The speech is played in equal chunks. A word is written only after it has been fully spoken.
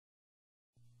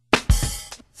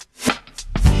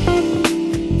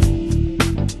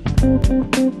Good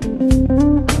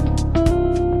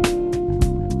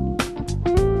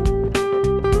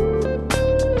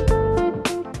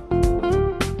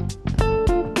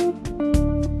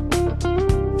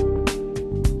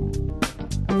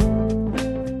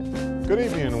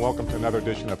evening and welcome to another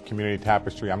edition of Community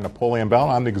Tapestry. I'm Napoleon Bell.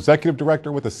 I'm the Executive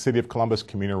Director with the City of Columbus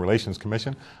Community Relations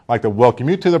Commission. I'd like to welcome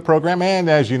you to the program, and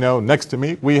as you know, next to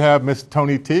me we have Miss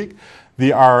Toni Teague,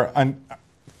 our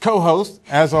co-host,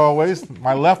 as always,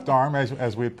 my left arm,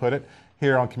 as we put it,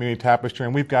 here on Community Tapestry,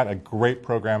 and we've got a great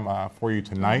program for you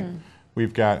tonight.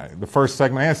 We've got the first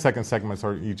segment and second segment,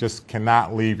 so you just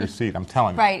cannot leave your seat, I'm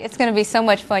telling you. Right, it's going to be so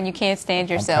much fun, you can't stand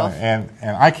yourself. And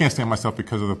I can't stand myself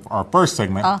because of our first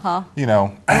segment. You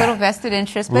know, a little vested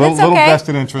interest, but it's okay. Little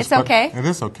vested interest, it's okay. It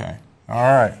is okay. All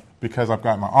right, because I've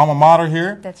got my alma mater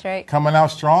here. That's right. Coming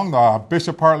out strong, the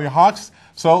Bishop Hartley Hawks.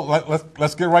 So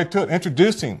let's get right to it.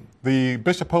 Introducing the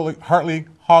Bishop Hartley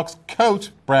Hawks coach,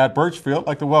 Brad Birchfield. I'd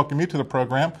like to welcome you to the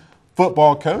program,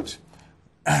 football coach.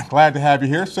 Glad to have you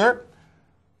here, sir.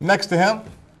 Next to him,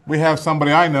 we have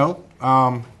somebody I know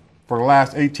for the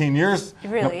last 18 years.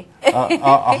 Really?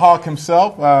 A Hawk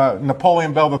himself,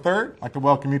 Napoleon Bell III. I'd like to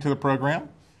welcome you to the program.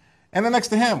 And then next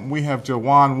to him, we have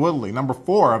Jawan Woodley, number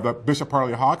 4 of the Bishop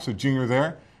Hartley Hawks, a junior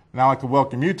there. And I'd like to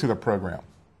welcome you to the program.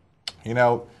 You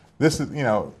know, this is,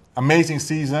 amazing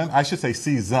season. I should say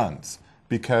seasons,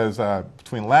 because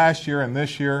between last year and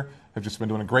this year, have just been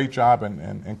doing a great job.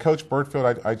 And Coach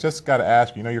Birchfield, I just got to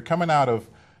ask you, you're coming out of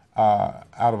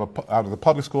the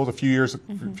public schools a few years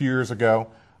ago.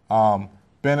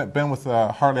 Been with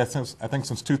Hartley I think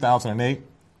since 2008.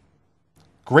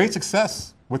 Great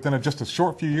success within just a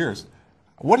short few years.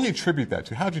 What do you attribute that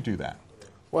to? How'd you do that?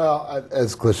 Well,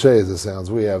 as cliche as it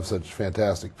sounds, we have such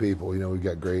fantastic people. We've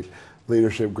got great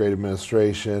leadership, great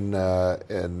administration,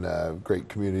 and great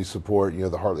community support.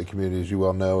 The Hartley community, as you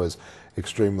well know, is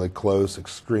extremely close,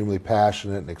 extremely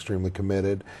passionate, and extremely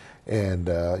committed. And,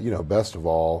 best of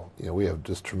all, we have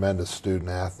just tremendous student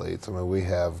athletes. I mean, we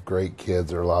have great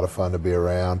kids. They're a lot of fun to be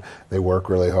around. They work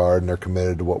really hard, and they're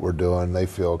committed to what we're doing. They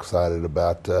feel excited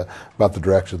about the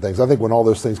direction of things. I think when all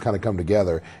those things kind of come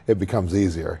together, it becomes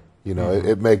easier.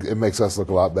 It makes us look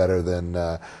a lot better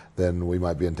than we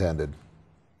might be intended.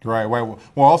 Right. Well,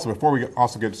 also, before we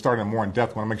also get started more in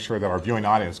depth, I want to make sure that our viewing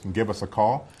audience can give us a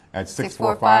call at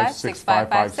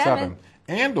 645-6557.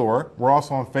 And/or we're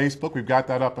also on Facebook. We've got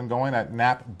that up and going at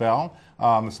Nap Bell.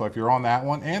 So if you're on that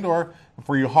one, and/or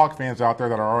for you Hawk fans out there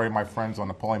that are already my friends on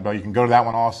Napoleon Bell, you can go to that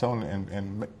one also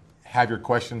and have your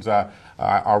questions.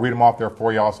 I'll read them off there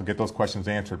for you. Also get those questions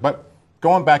answered. But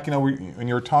going back, when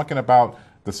you were talking about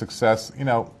the success,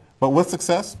 but with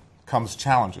success comes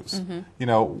challenges.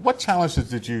 What challenges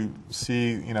did you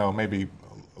see? Maybe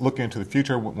looking into the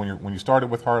future when you started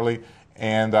with Hartley,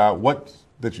 and what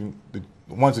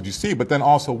ones did you see, but then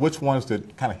also which ones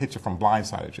did kind of hit you from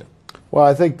blindsided you? Well,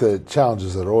 I think the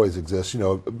challenges that always exist,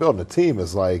 building a team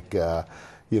is like,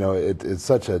 it's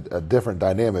such a different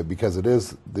dynamic because it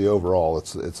is the overall,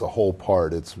 it's a whole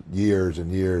part. It's years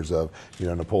and years of,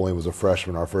 Napoleon was a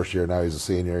freshman our first year, now he's a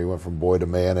senior. He went from boy to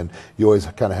man, and you always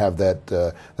kind of have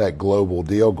that global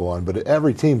deal going. But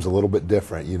every team's a little bit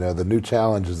different. The new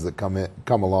challenges that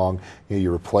come along,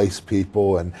 you replace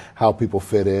people and how people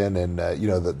fit in, and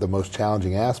the most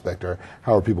challenging aspect are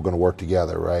how are people going to work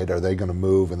together, right? Are they going to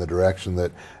move in the direction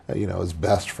that is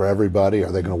best for everybody?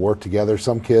 Are they going to work together?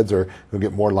 Some kids are going to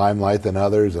get more limelight than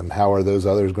others, and how are those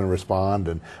others going to respond?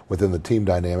 And within the team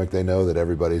dynamic, they know that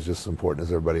everybody's just as important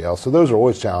as everybody else. So those are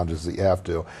always challenges that you have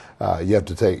to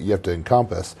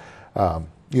encompass.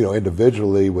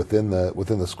 Individually within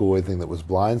the school, anything that was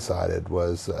blindsided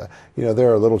was,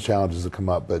 there are little challenges that come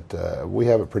up, but we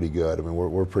have it pretty good. I mean,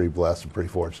 we're pretty blessed and pretty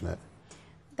fortunate.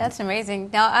 That's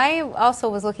amazing. Now, I also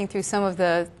was looking through some of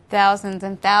the thousands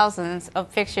and thousands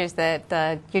of pictures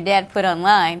that your dad put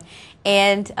online,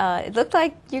 and it looked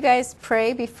like you guys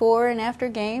pray before and after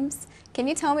games. Can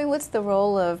you tell me what's the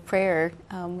role of prayer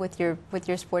with your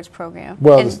sports program?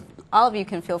 Well, and all of you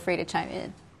can feel free to chime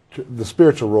in. The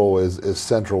spiritual role is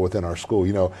central within our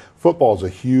school. Football is a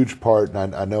huge part,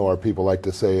 and I know our people like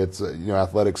to say it's,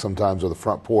 athletics sometimes are the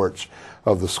front porch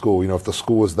of the school. If the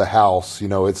school is the house,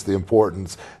 it's the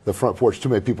importance. The front porch, too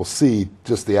many people see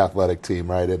just the athletic team,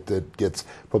 right? It gets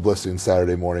publicity on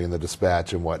Saturday morning in the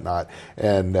Dispatch and whatnot.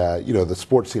 And, the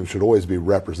sports team should always be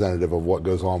representative of what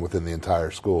goes on within the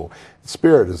entire school.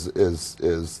 Spirit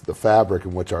is the fabric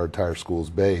in which our entire school is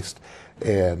based.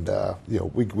 And,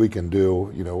 we can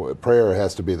do, prayer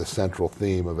has to be the central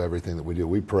theme of everything that we do.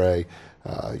 We pray,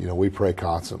 we pray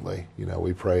constantly.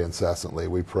 We pray incessantly.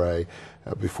 We pray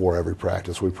before every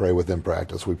practice. We pray within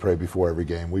practice. We pray before every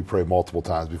game. We pray multiple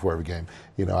times before every game.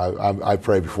 You know, I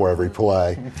pray before every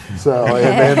play. So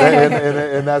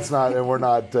and that's not, and we're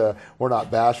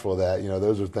not bashful of that. You know,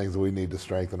 those are things that we need to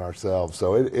strengthen ourselves.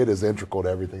 So it is integral to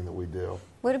everything that we do.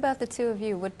 What about the two of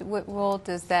you? What role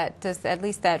does at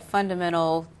least that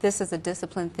fundamental, this is a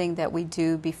discipline thing that we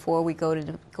do before we go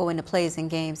into plays and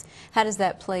games, how does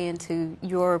that play into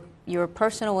your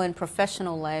personal and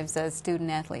professional lives as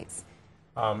student athletes?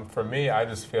 For me, I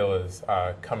just feel as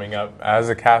coming up as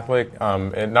a Catholic,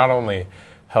 it not only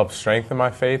helps strengthen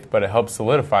my faith, but it helps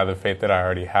solidify the faith that I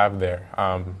already have there.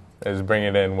 Is bring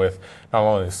it in with not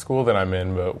only the school that I'm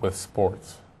in, but with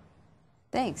sports.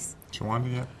 Thanks.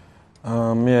 Juwan, yeah.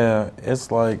 Yeah, it's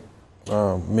like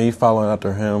me following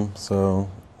after him. So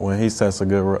when he sets a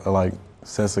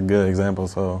good example,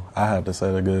 so I have to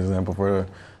set a good example for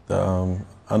the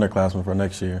underclassmen for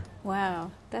next year.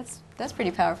 Wow, that's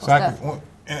pretty powerful Exactly. stuff. Well,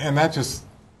 and that just,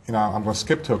 you know, I'm going to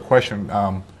skip to a question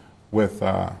with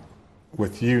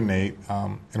you, Nate,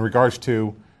 in regards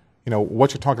to, you know,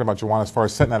 what you're talking about, Juwan, as far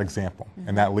as setting that example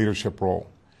and that leadership role.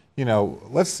 You know,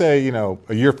 let's say, you know,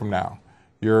 a year from now,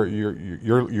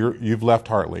 you've left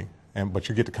Hartley, but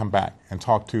you get to come back and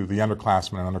talk to the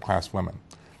underclassmen and underclass women.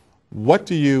 What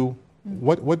do you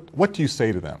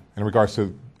say to them in regards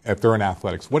to if they're in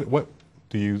athletics? What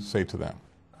do you say to them?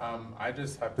 I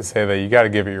just have to say that you got to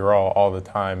give it your all the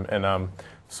time, and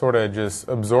sort of just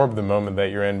absorb the moment that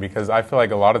you're in, because I feel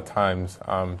like a lot of times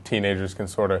teenagers can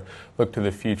sort of look to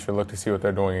the future, look to see what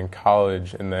they're doing in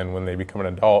college, and then when they become an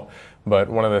adult. But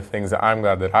one of the things that I'm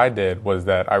glad that I did was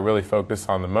that I really focused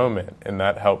on the moment, and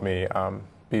that helped me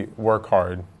work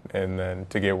hard and then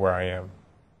to get where I am.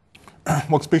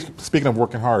 Well, speaking of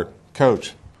working hard,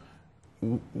 Coach,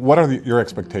 what are your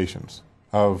expectations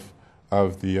of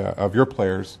your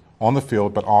players on the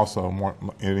field, but also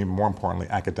even more importantly,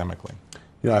 academically?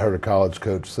 You know, I heard a college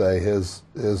coach say his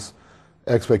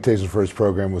expectations for his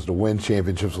program was to win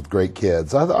championships with great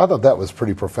kids. I thought that was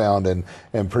pretty profound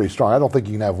and pretty strong. I don't think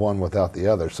you can have one without the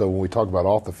other. So when we talk about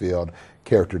off the field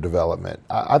character development,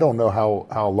 I don't know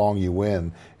how long you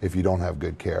win if you don't have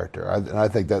good character. And I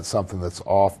think that's something that's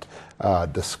oft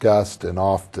discussed and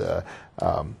oft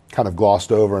kind of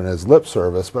glossed over in his lip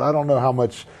service, but I don't know how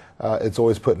much it's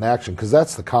always put in action, because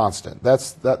that's the constant.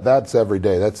 That's every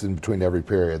day. That's in between every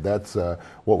period. That's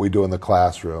what we do in the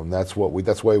classroom. That's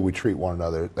the way we treat one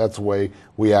another. That's the way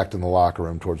we act in the locker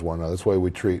room towards one another. That's the way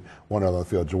we treat one another on the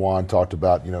field. Juwan talked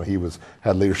about, you know, he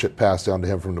had leadership passed down to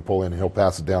him from Napoleon, and he'll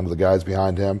pass it down to the guys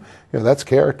behind him. You know, that's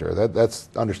character. That's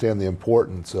understand the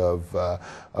importance of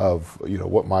you know,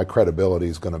 what my credibility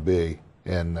is going to be,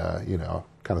 and you know,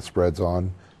 kind of spreads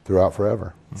on throughout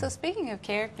forever. So speaking of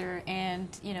character and,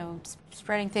 you know,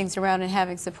 spreading things around and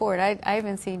having support, I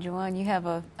haven't seen, Juwan, you have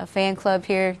a fan club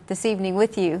here this evening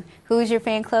with you. Who's your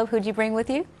fan club? Who'd you bring with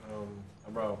you? I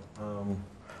brought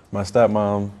my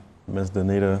stepmom, Miss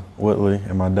Danita Woodley,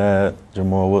 and my dad,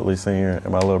 Jamal Woodley Sr.,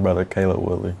 and my little brother, Caleb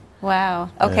Woodley. Wow.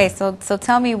 Okay, Yeah. so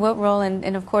tell me what role,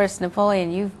 and of course,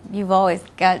 Napoleon, you've always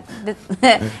got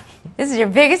this is your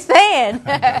biggest fan.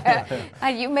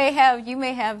 You may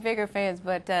have bigger fans,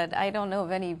 but I don't know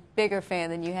of any bigger fan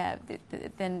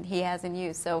than he has in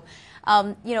you. So,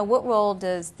 you know, what role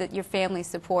does your family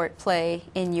support play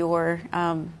in your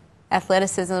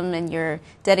athleticism and your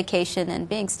dedication and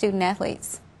being student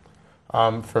athletes?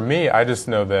 For me, I just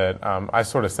know that I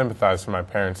sort of sympathize for my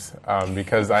parents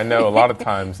because I know a lot of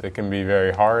times it can be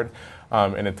very hard,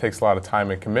 and it takes a lot of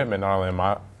time and commitment,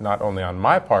 not only on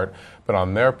my part, but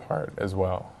on their part as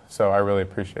well. So I really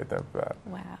appreciate them for that.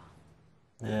 Wow.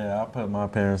 Yeah, I put my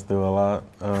parents through a lot,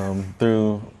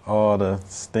 through all the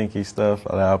stinky stuff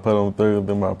that I put them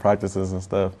through my practices and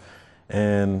stuff,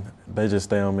 and they just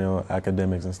stay on me on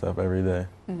academics and stuff every day.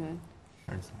 Mm-hmm.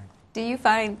 Do you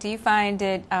find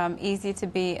it easy to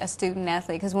be a student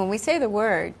athlete? Because when we say the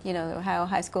word, you know, the Ohio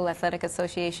High School Athletic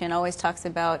Association always talks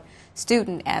about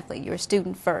student athlete. You're a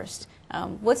student first.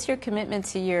 What's your commitment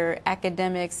to your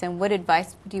academics, and what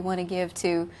advice do you want to give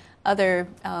to other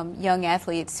young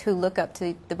athletes who look up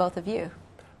to the both of you?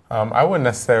 I wouldn't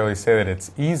necessarily say that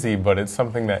it's easy, but it's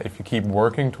something that if you keep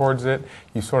working towards it,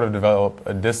 you sort of develop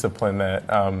a discipline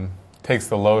that takes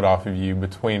the load off of you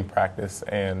between practice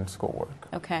and schoolwork.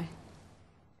 Okay.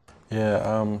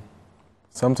 Yeah,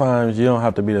 sometimes you don't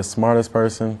have to be the smartest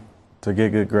person to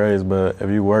get good grades, but if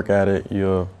you work at it,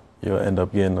 you'll end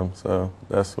up getting them. So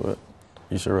that's what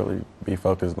you should really be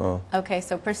focused on. Okay,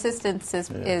 so persistence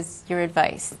is your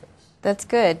advice. That's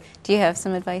good. Do you have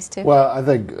some advice too? Well, I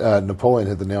think Napoleon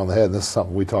hit the nail on the head. And this is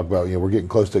something we talk about. We're getting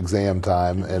close to exam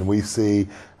time, and we see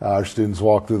our students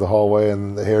walk through the hallway,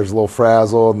 and the hair's a little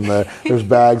frazzled, and there's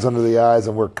bags under the eyes,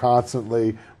 and we're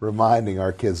constantly reminding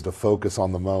our kids to focus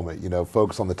on the moment.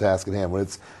 Focus on the task at hand. When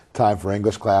it's time for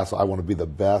English class, I want to be the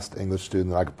best English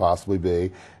student that I could possibly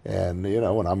be. And,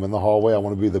 when I'm in the hallway, I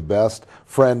want to be the best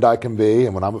friend I can be.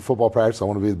 And when I'm at football practice, I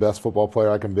want to be the best football player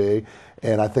I can be.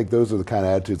 And I think those are the kind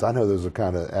of attitudes, I know those are the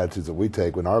kind of attitudes that we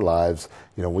take in our lives.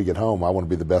 When we get home, I want to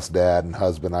be the best dad and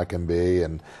husband I can be,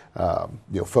 and,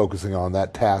 focusing on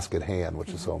that task at hand, which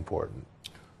is so important.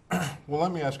 Well,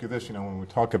 let me ask you this, when we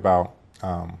talk about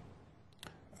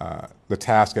the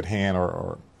task at hand,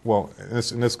 and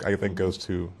this I think goes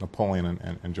to Napoleon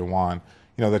and Jawan,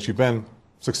 that you've been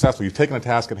successful. You've taken a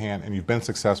task at hand and you've been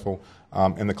successful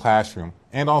in the classroom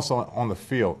and also on the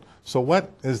field. So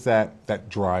what is that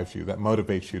drives you, that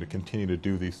motivates you to continue to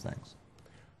do these things?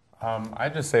 I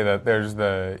just say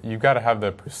that you've got to have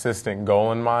the persistent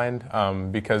goal in mind,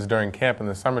 because during camp in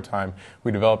the summertime,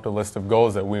 we developed a list of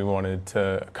goals that we wanted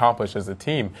to accomplish as a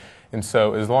team. And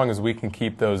so as long as we can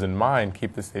keep those in mind,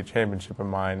 keep the state championship in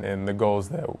mind, and the goals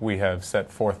that we have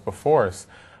set forth before us,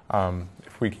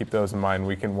 if we keep those in mind,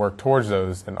 we can work towards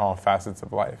those in all facets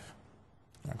of life.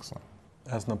 Excellent.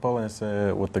 As Napoleon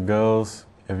said, with the goals,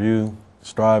 if you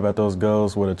strive at those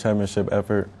goals with a championship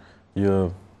effort,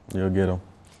 you'll get them.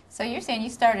 So you're saying you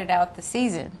started out the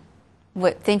season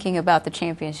with thinking about the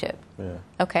championship. Yeah.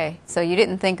 Okay, so you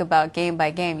didn't think about game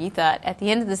by game. You thought, at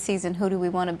the end of the season, who do we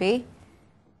want to be?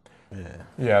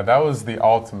 Yeah, that was the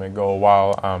ultimate goal.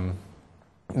 While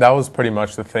that was pretty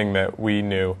much the thing that we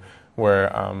knew,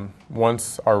 where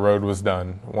once our road was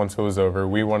done, once it was over,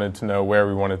 we wanted to know where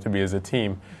we wanted to be as a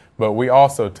team. But we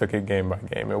also took it game by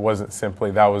game. It wasn't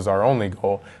simply that was our only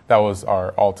goal. That was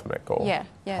our ultimate goal. Yeah.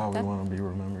 How we want to be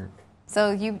remembered.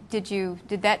 So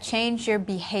did that change your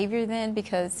behavior then?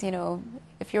 Because,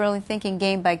 if you're only thinking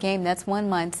game by game, that's one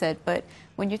mindset. But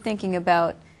when you're thinking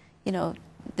about,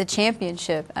 the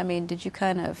championship, I mean,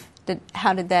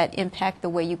 how did that impact the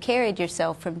way you carried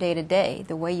yourself from day to day,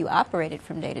 the way you operated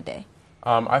from day to day?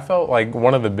 I felt like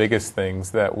one of the biggest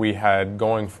things that we had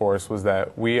going for us was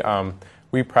that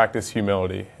we practiced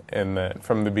humility. And that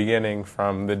from the beginning,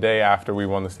 from the day after we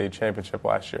won the state championship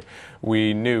last year,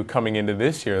 we knew coming into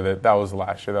this year that was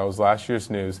last year. That was last year's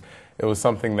news. It was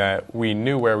something that we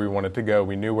knew where we wanted to go.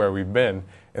 We knew where we've been.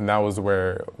 And that was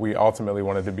where we ultimately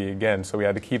wanted to be again. So we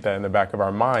had to keep that in the back of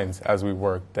our minds as we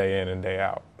worked day in and day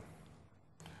out.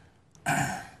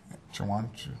 Jawan?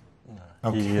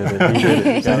 Okay. He hit it.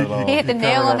 He hit the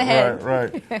nail on the head.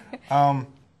 Right.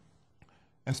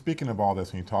 And speaking of all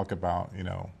this, when you talk about,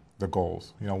 the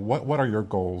goals, what are your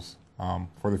goals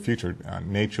for the future?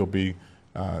 Nate, you'll be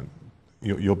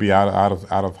out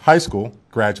of high school,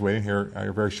 graduating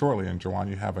here very shortly, and Jawan,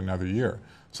 you have another year.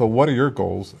 So what are your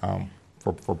goals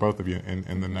for both of you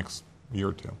in the next year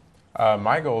or two?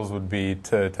 My goals would be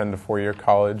to attend a 4-year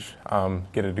college,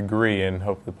 get a degree, and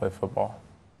hopefully play football.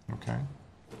 Okay.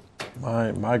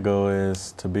 My goal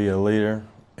is to be a leader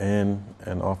in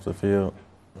and off the field,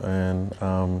 and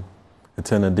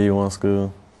attend a D1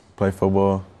 school, play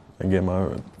football, and get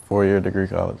my 4-year degree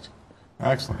college.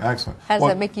 Excellent. How does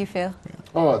that make you feel?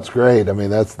 Oh, it's great. I mean,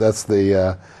 that's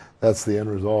the end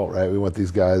result, right? We want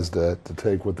these guys to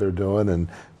take what they're doing and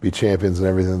be champions in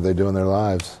everything that they do in their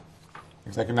lives.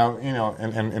 Exactly. Now,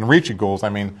 in reaching goals, I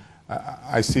mean,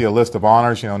 I see a list of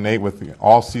honors, Nate with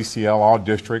all CCL, all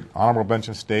district, honorable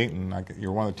mention state, and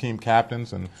you're one of the team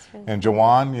captains. And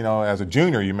Jawan, as a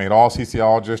junior, you made all CCL,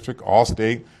 all district, all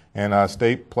state, and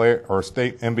state player or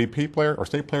state MVP player or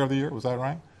state player of the year. Was that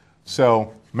right?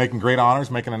 So making great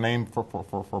honors, making a name for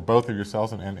both of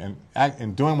yourselves,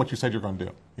 and doing what you said you're going to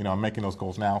do. Making those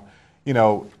goals. Now,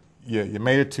 you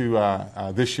made it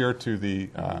to this year to the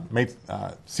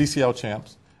CCL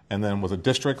champs, and then was a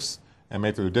districts. And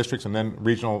made through the districts, and then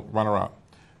regional runner-up.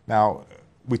 Now,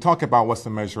 we talk about what's the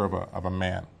measure of a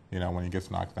man, when he gets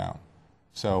knocked down.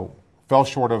 So, fell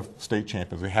short of state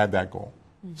champions. We had that goal.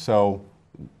 Mm-hmm. So,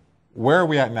 where are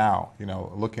we at now?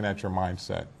 Looking at your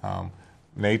mindset.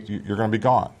 Nate, you're going to be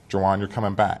gone. Jawan, you're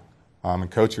coming back. And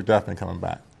Coach, you're definitely coming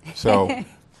back. So,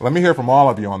 let me hear from all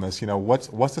of you on this.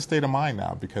 What's the state of mind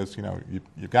now? Because you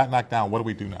got knocked down. What do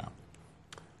we do now?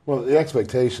 Well, the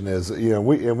expectation is,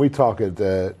 we talk at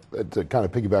to kind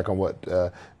of piggyback on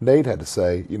what Nate had to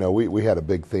say. We had a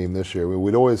big theme this year.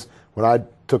 We'd always when I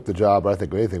took the job, I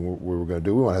think anything we were going to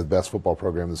do, we want to have the best football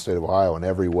program in the state of Ohio in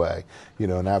every way,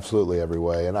 in absolutely every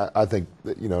way. And I think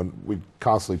that, we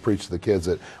constantly preach to the kids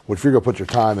that if you're going to put your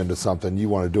time into something, you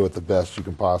want to do it the best you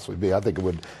can possibly be. I think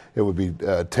it would be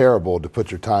terrible to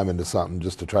put your time into something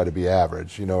just to try to be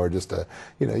average, or just to,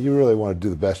 you really want to do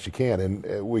the best you can.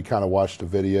 And we kind of watched a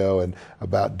video and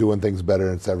about doing things better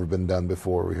than it's ever been done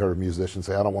before. We heard a musician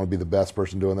say, I don't want to be the best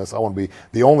person doing this. I want to be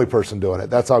the only person doing it.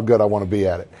 That's how good I want to be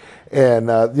at it. And,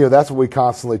 that's what we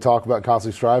constantly talk about,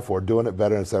 constantly strive for, doing it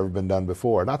better than it's ever been done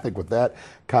before. And I think with that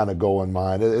kind of goal in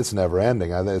mind, it's never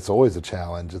ending. I think it's always a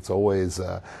challenge. It's always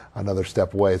another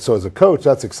step away. So as a coach,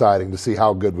 that's exciting to see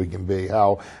how good we can be,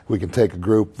 how we can take a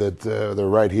group that they're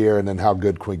right here, and then how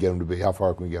good can we get them to be, how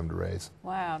far can we get them to raise.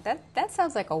 Wow, that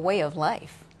sounds like a way of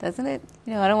life, doesn't it?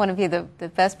 I don't want to be the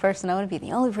best person. I want to be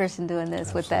the only person doing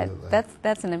this. Absolutely. With that.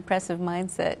 That's an impressive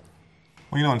mindset.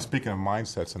 Well, and speaking of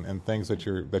mindsets and things that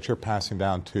you're passing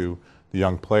down to the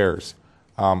young players,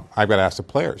 I've got to ask the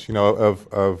players,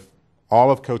 of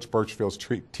all of Coach Birchfield's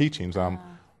teachings,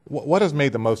 what has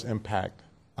made the most impact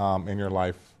in your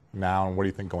life now, and what do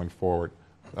you think going forward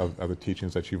of the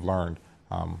teachings that you've learned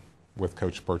with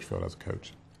Coach Birchfield as a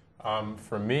coach?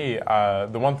 For me,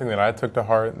 the one thing that I took to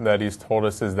heart that he's told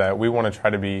us is that we want to try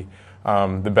to be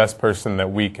the best person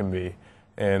that we can be.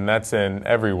 And that's in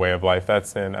every way of life.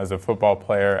 That's in as a football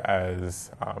player,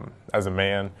 as a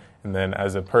man, and then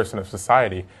as a person of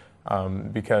society.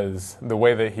 Because the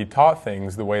way that he taught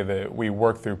things, the way that we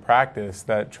worked through practice,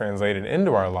 that translated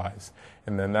into our lives.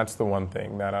 And then that's the one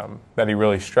thing that he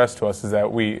really stressed to us is that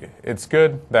it's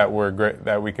good that we're great,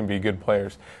 that we can be good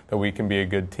players, that we can be a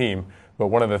good team. But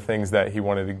one of the things that he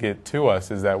wanted to get to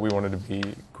us is that we wanted to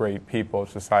be great people of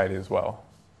society as well.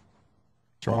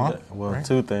 Well,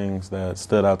 two things that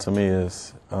stood out to me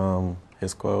is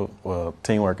his quote,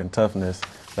 teamwork and toughness.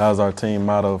 That was our team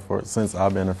motto since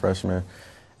I've been a freshman.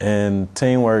 And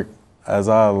teamwork, as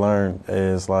I learned,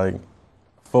 is like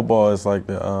football is like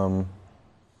the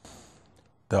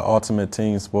ultimate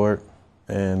team sport.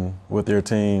 And with your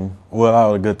team,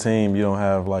 without a good team, you don't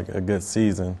have like a good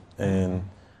season. And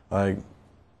like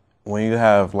when you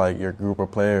have like your group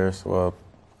of players, well,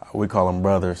 we call them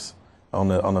brothers, on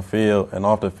the field and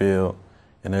off the field,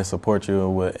 and they support you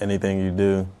with anything you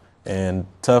do. And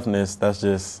toughness,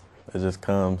 it just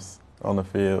comes on the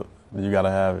field. You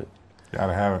gotta have it.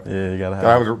 Gotta have it. Yeah, you gotta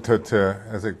have it.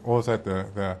 What was that?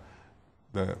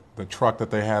 The truck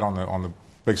that they had on the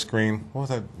big screen. What was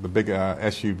that? The big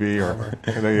SUV or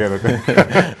they had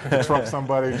a truck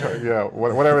somebody. Yeah,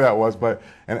 whatever that was. But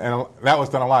and that was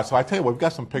done a lot. So I tell you what, we've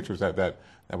got some pictures that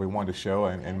we wanted to show,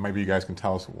 and maybe you guys can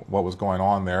tell us what was going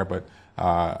on there. But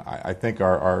I think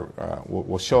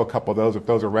we'll show a couple of those if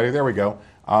those are ready. There we go.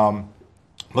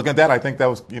 Looking at that, I think that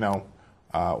was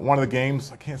one of the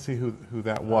games. I can't see who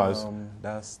that was.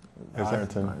 That's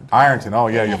Ironton. Ironton. Oh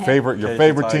yeah, your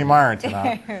favorite team, Ironton.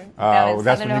 Huh?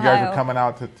 That's when you guys were coming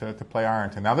out to play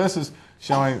Ironton. Now this is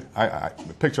showing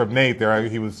the picture of Nate there.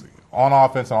 He was on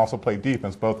offense and also played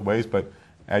defense both ways. But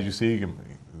as you see,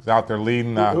 he's out there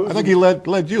leading. I think he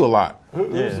led you a lot.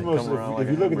 Who's the most? If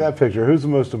you look at that picture, who's the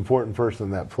most important person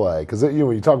in that play? Because when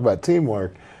you talk about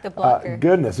teamwork, the blocker.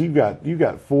 Goodness, you've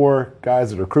got four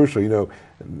guys that are crucial.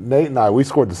 Nate and I, we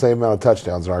scored the same amount of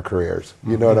touchdowns in our careers.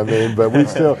 You know what I mean? But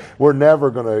we're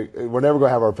never gonna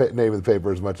have our name in the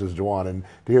paper as much as Jawan. And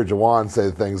to hear Jawan say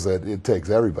the things that it takes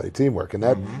everybody, teamwork, and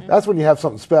that's when you have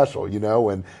something special.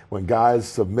 When guys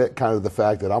submit kind of the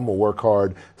fact that I'm gonna work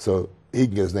hard so he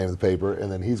can get his name in the paper,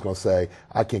 and then he's going to say,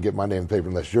 I can't get my name in the paper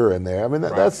unless you're in there. I mean,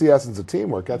 that's the essence of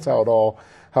teamwork. That's how it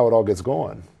all gets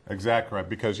going. Exactly right,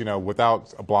 because,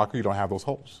 without a blocker, you don't have those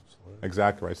holes. Absolutely.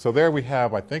 Exactly right. So there we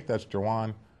have, I think that's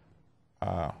Jawan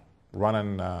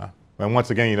running. And once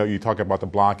again, you talk about the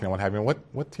blocking and what have you.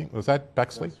 What team? Was that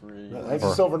Bexley? That's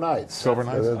the Silver Knights. Silver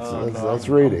Knights? That's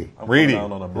Reedy. Reedy,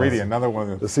 another one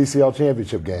of the CCL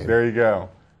championship game. There you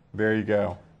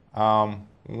go.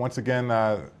 Once again,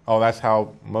 that's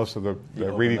how most of the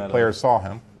Reedy players saw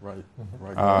him. Right.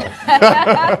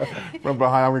 From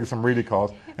behind, I'm getting some Reedy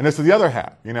calls. And this is the other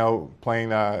half,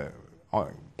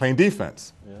 playing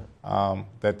defense. Yeah.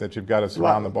 That you've got to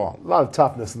surround the ball. A lot of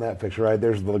toughness in that picture, right?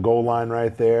 There's the goal line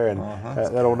right there, and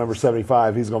that old number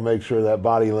 75, he's going to make sure that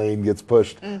body lane gets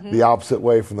pushed the opposite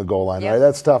way from the goal line, right?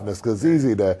 That's toughness, because it's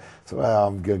easy to say, well,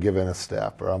 I'm going to give in a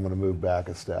step, or I'm going to move back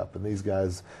a step. And these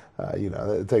guys,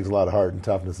 it takes a lot of heart and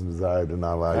toughness and desire to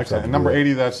not allow yourself to do it. And number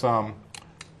 80, that's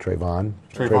Trayvon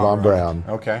Brown.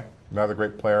 Okay, another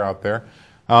great player out there.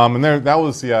 And that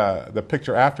was the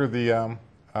picture after the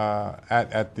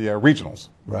at the regionals.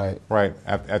 Right. Right,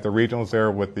 at the regionals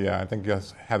there with the, I think you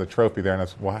guys had the trophy there,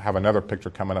 and we'll have another picture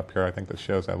coming up here, I think that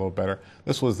shows that a little better.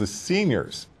 This was the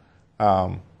seniors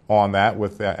on that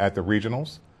at the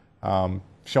regionals,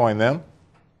 showing them.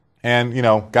 And,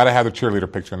 got to have the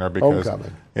cheerleader picture in there because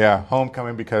homecoming. Yeah,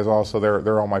 homecoming, because also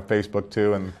they're on my Facebook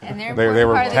too, and they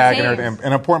were tagging her. her.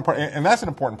 An important part, and that's an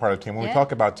important part of the team. When we Yeah.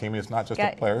 talk about team, it's not just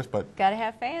the players, but got to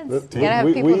have fans. Got to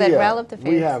have people that rally up the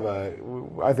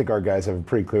fans. I think our guys have a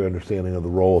pretty clear understanding of the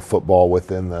role of football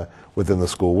within the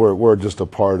school. We're just a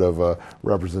part of a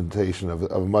representation of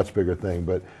a much bigger thing,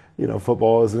 but.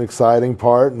 Football is an exciting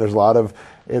part, and there's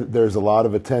a lot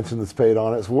of attention that's paid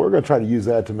on it. So we're going to try to use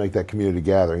that to make that community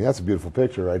gathering. That's a beautiful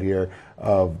picture right here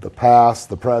of the past,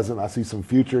 the present. I see some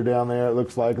future down there, it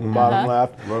looks like, in the bottom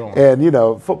left.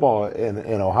 And, football in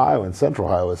Ohio, in Central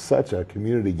Ohio, is such a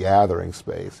community gathering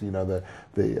space.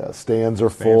 The stands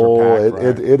are full. Are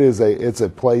packed, right? It's a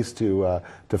place to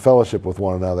fellowship with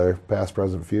one another, past,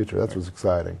 present, future. That's what's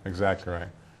exciting. Exactly right.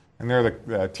 And they're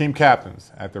the team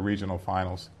captains at the regional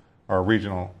finals. Or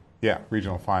regional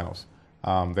finals.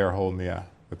 They're holding the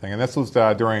thing, and this was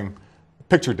during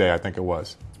Picture Day, I think it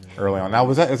was, early on. Now,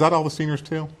 is that all the seniors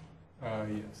too? Yes,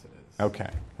 it is. Okay,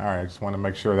 all right. I just want to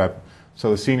make sure that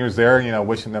the seniors there,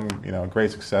 wishing them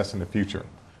great success in the future.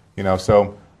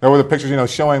 So there were the pictures,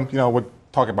 showing we're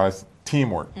talking about is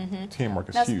teamwork. Teamwork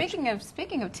is now, huge.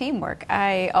 speaking of teamwork,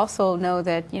 I also know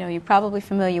that you're probably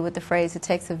familiar with the phrase "it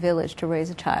takes a village to raise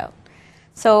a child."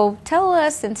 So tell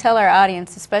us and tell our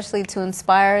audience, especially to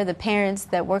inspire the parents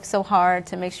that work so hard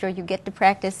to make sure you get to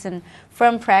practice and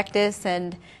from practice,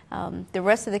 and the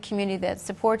rest of the community that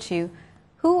supports you,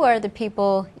 who are the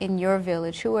people in your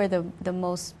village? Who are the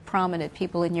most prominent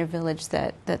people in your village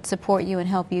that support you and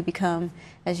help you become,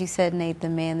 as you said, Nate, the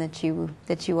man that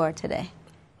you are today?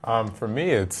 For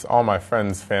me, it's all my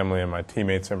friends, family, and my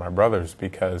teammates and my brothers,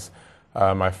 because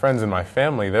my friends and my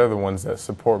family, they're the ones that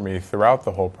support me throughout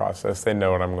the whole process. They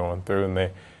know what I'm going through,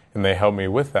 and they help me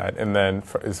with that. And then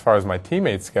as far as my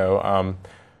teammates go,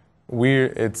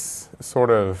 it's sort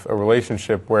of a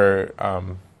relationship where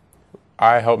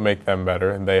I help make them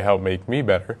better, and they help make me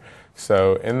better.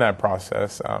 So in that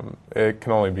process, it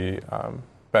can only be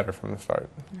better from the start.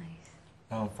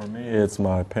 Nice. For me, it's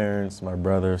my parents, my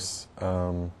brothers,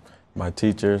 my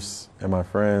teachers, and my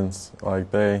friends.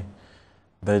 Like they're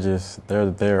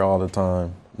there all the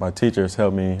time. My teachers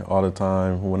help me all the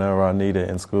time whenever I need it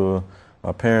in school.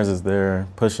 My parents is there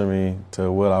pushing me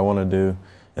to what I want to do,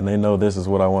 and they know this is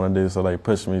what I want to do, so they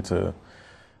push me to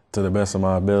the best of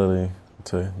my ability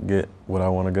to get what I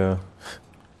want to go.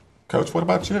 Coach, what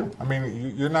about you? I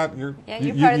mean, you part of the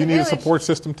need village. a support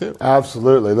system too.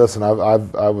 Absolutely. Listen,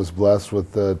 I was blessed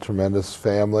with a tremendous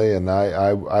family, and I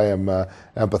am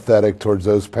empathetic towards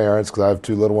those parents because I have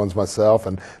two little ones myself,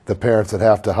 and the parents that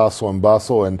have to hustle and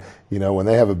bustle, and when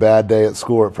they have a bad day at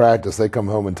school or at practice, they come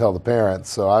home and tell the parents.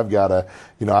 So I've got to,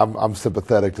 I'm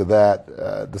sympathetic to that,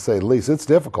 to say the least. It's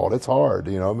difficult. It's hard.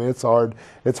 It's hard.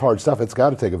 It's hard stuff. It's got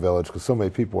to take a village because so many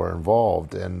people are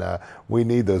involved, and we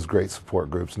need those great support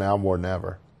groups now more than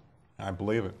ever. I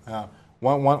believe it.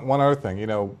 One other thing,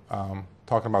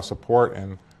 talking about support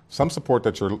and some support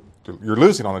that you're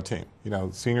losing on the team.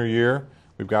 Senior year,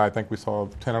 we've got, I think we saw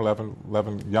 10 or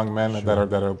 11 young men that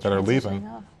are leaving.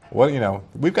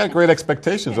 We've got great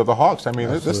expectations of the Hawks. I mean,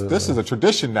 this is a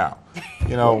tradition now.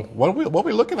 What are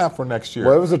we looking at for next year?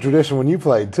 Well, it was a tradition when you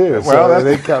played too. Well, so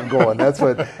they kept going. That's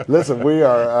what. Listen, we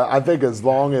are. I think as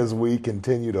long as we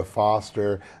continue to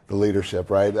foster the leadership,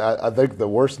 right? I think the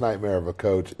worst nightmare of a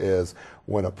coach is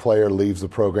when a player leaves the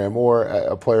program or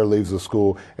a player leaves the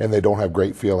school and they don't have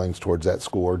great feelings towards that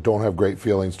school or don't have great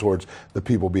feelings towards the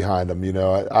people behind them.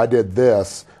 I did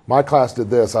this. My class did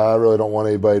this. I really don't want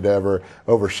anybody to ever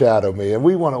overshadow me. And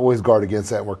we want to always guard against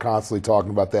that. And we're constantly talking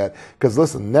about that. Because,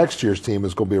 listen, next year's team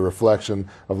is going to be a reflection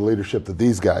of the leadership that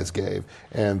these guys gave.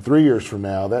 And 3 years from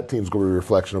now, that team's going to be a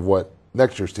reflection of what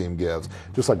next year's team gives.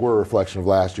 Just like we're a reflection of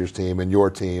last year's team and your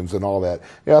teams and all that.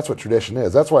 Yeah, that's what tradition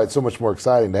is. That's why it's so much more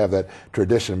exciting to have that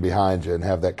tradition behind you and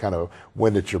have that kind of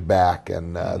wind at your back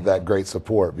and that great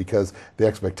support, because the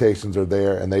expectations are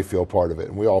there and they feel part of it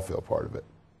and we all feel part of it.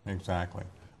 Exactly.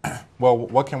 Well,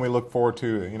 what can we look forward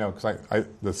to?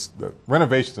 Because the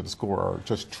renovations of the school are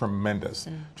just tremendous,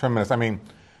 tremendous. I mean,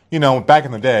 back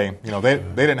in the day, they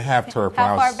didn't have turf.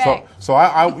 How far back? So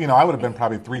I would have been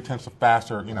probably 3/10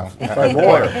 faster, Probably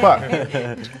more.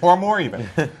 or more even.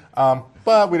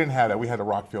 But we didn't have that. We had the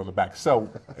rock field at the back. So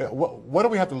what do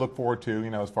we have to look forward to,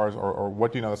 as far as, or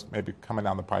what do you know that's maybe coming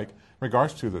down the pike in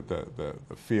regards to the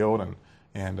field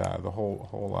and the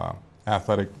whole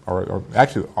athletic, or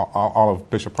actually all of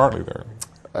Bishop Hartley there?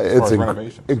 as far as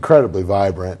renovations? Incredibly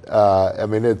vibrant. I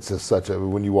mean, it's just such a,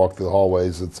 when you walk through the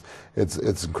hallways,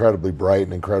 it's incredibly bright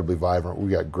and incredibly vibrant.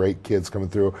 We got great kids coming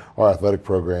through. Our athletic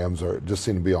programs are just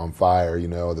seem to be on fire. You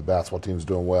know, the basketball team's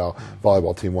doing well.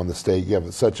 Volleyball team won the state. You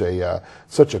have such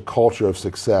a culture of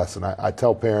success. And I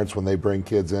tell parents when they bring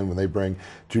kids in, when they bring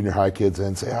junior high kids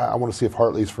in, say, I want to see if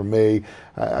Hartley's for me.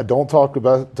 Don't talk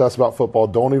to us about football.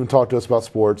 Don't even talk to us about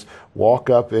sports. Walk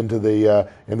up into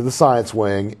the science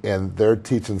wing, and they're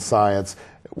teaching science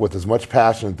with as much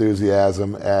passion and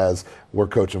enthusiasm as we're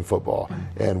coaching football.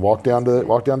 And walk down to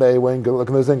A wing, go look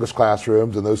in those English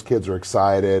classrooms, and those kids are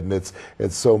excited, and it's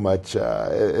so much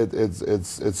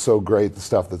it's so great, the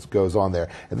stuff that goes on there.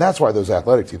 And that's why those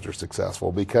athletic teams are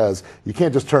successful, because you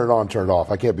can't just turn it on, turn it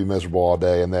off. I can't be miserable all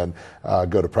day and then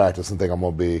go to practice and think I'm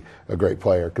going to be a great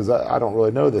player because I don't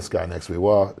really know this guy next to me.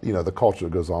 Well, you know, the culture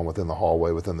that goes on within the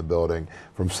hallway, within the building,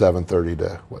 from 7:30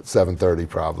 to 7:30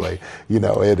 probably. You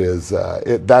know, it is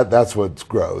that's what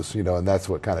grows. You know, and that's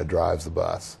what kind of drives the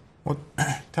bus. Well,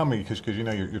 tell me, because you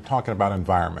know you're talking about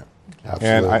environment.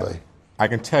 Absolutely. And I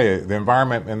can tell you the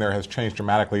environment in there has changed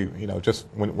dramatically. You know, just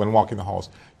when walking the halls,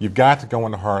 you've got to go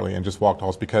into Hartley and just walk the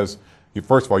halls because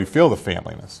first of all you feel the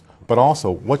familyness, but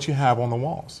also what you have on the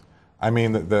walls. I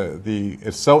mean,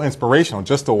 it's so inspirational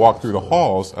just to walk through the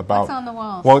halls about. What's on the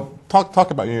walls? Well, talk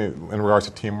about in regards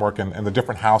to teamwork and the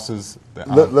different houses.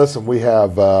 Listen, we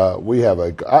have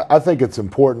I think it's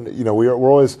important. You know, we're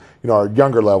always, you know, our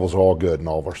younger levels are all good in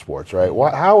all of our sports, right?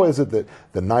 How is it that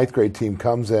the ninth grade team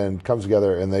comes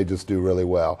together and they just do really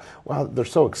well? Well, they're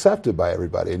so accepted by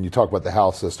everybody. And you talk about the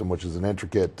house system, which is an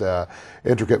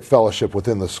intricate fellowship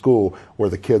within the school where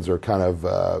the kids are kind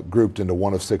of grouped into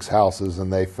one of 6 houses,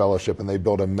 and they fellowship and they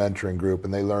build a mentoring group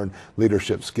and they learn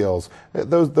leadership skills.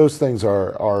 Those things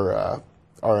are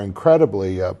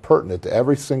incredibly pertinent to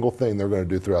every single thing they're going to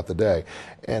do throughout the day.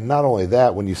 And not only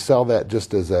that, when you sell that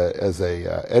just as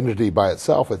a entity by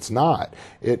itself, it's not.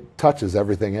 It touches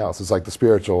everything else. It's like the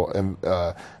spiritual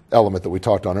element that we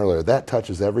talked on earlier. That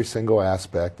touches every single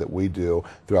aspect that we do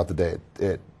throughout the day.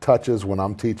 It touches when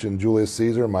I'm teaching Julius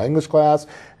Caesar in my English class,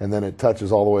 and then it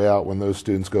touches all the way out when those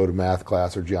students go to math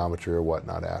class or geometry or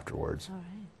whatnot afterwards. All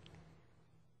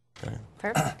right. Okay.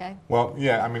 Perfect. Well,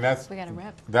 yeah, I mean We got a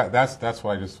wrap. that's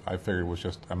what I figured was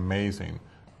just amazing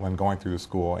when going through the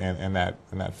school and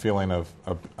that feeling of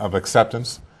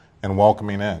acceptance and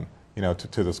welcoming in, you know,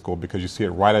 to the school, because you see it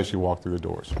right as you walk through the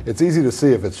doors. It's easy to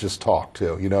see if it's just talk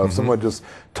too. You know, if someone just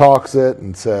talks it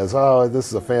and says, "Oh, this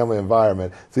is a family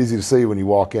environment," it's easy to see when you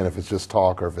walk in if it's just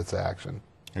talk or if it's action.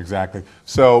 Exactly.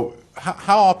 So,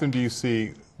 how often do you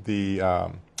see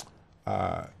the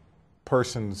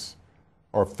persons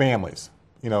or families?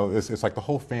 You know, it's like the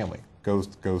whole family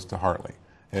goes to Hartley,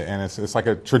 and it's like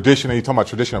a tradition. And you talk about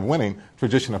tradition of winning,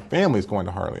 tradition of families going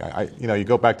to Hartley. You know, you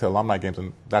go back to alumni games,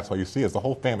 and that's all you see is the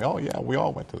whole family. Oh yeah, we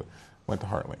all went to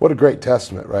Hartley. What a great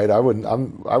testament, right? I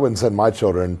wouldn't send my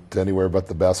children to anywhere but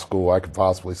the best school I could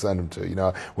possibly send them to. You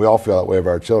know, we all feel that way of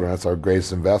our children. That's our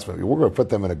greatest investment. We're going to put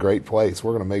them in a great place.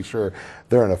 We're going to make sure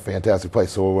they're in a fantastic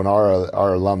place. So when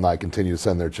our alumni continue to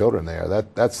send their children there,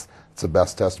 that's the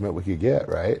best testament we could get,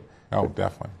 right? Oh,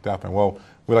 definitely. Well,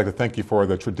 we'd like to thank you for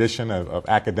the tradition of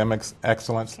academics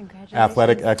excellence,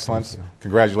 athletic excellence.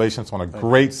 Congratulations on a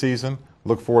great season.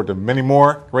 Look forward to many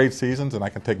more great seasons, and I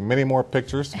can take many more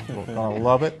pictures. We're going to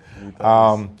love it.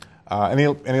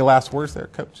 Any last words there,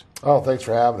 Coach? Oh, thanks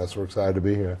for having us. We're excited to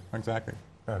be here. Exactly.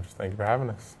 Just thank you for having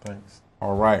us. Thanks.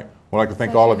 All right. We'd like to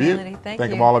thank all of you.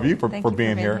 Thank all of you for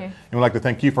being here. And we'd like to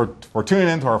thank you for tuning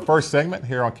in to our first segment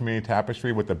here on Community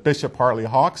Tapestry with the Bishop Hartley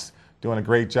Hawks. Doing a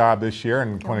great job this year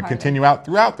and going to continue out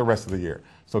throughout the rest of the year.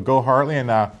 So go Hartley,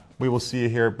 and we will see you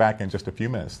here back in just a few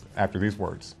minutes after these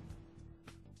words.